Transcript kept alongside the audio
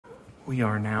we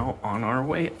are now on our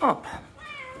way up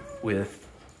with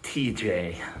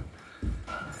Teejay.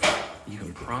 You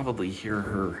can probably hear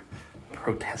her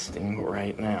protesting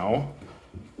right now.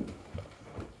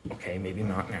 Okay, maybe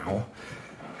not now.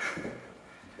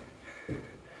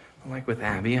 Like with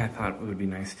Abby, I thought it would be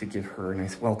nice to give her a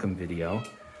nice welcome video.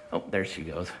 Oh, there she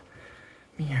goes.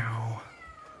 Meow.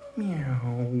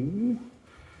 Meow.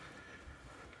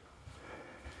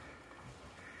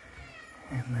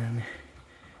 And then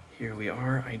here we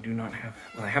are. I do not have,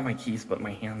 well, I have my keys, but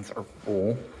my hands are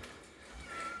full.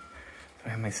 So I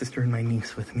have my sister and my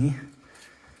niece with me.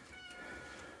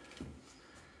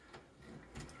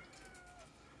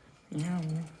 Meow.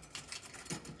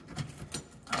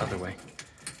 Other way.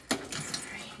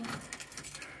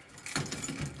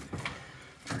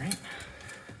 All right.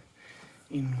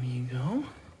 In we go.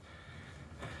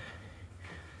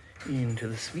 Into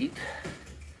the suite.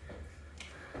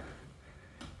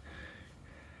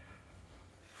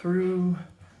 Through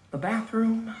the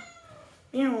bathroom.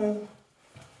 Meow.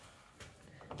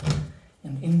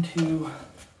 And into,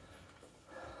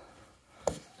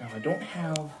 now I don't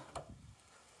have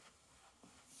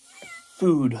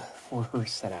food for her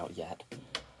set out yet.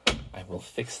 I will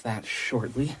fix that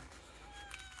shortly.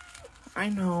 I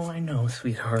know,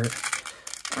 sweetheart.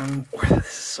 This is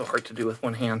so hard to do with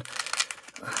one hand.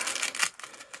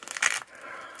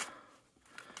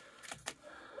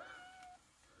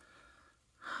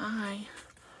 Hi.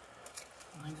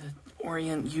 I like to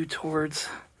orient you towards.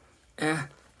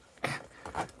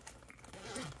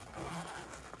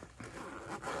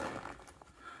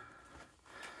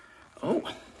 Oh.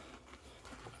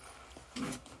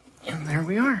 And there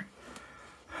we are.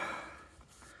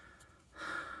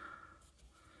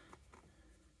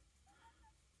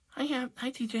 Hi,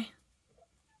 TJ.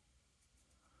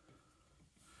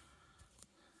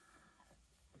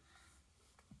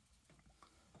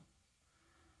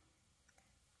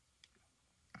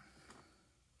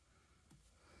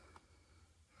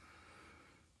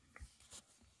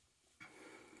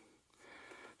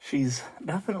 She's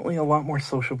definitely a lot more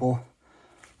sociable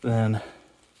than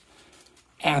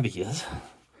Abby is.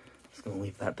 Just gonna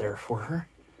leave that there for her.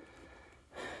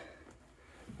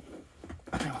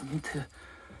 I need to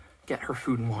get her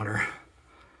food and water.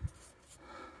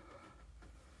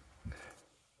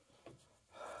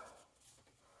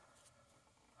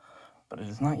 But it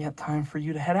is not yet time for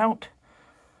you to head out.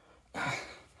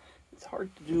 It's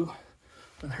hard to do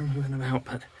with her moving about,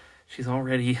 but she's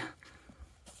already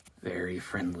very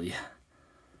friendly.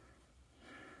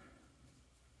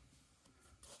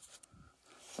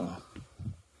 So,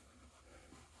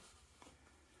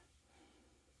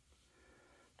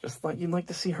 just thought you'd like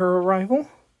to see her arrival.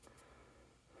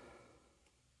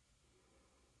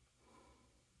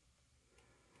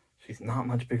 She's not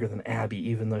much bigger than Abby,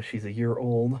 even though she's a year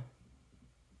old.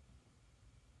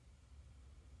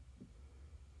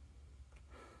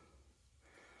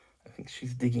 I think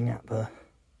she's digging at the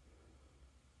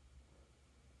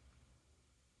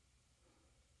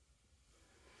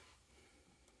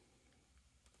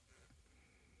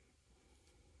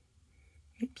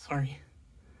oops, sorry.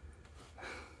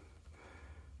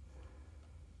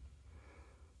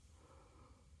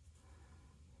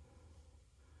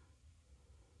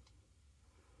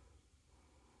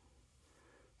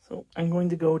 So I'm going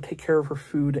to go take care of her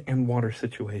food and water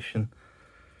situation.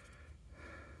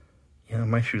 Yeah,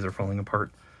 my shoes are falling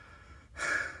apart.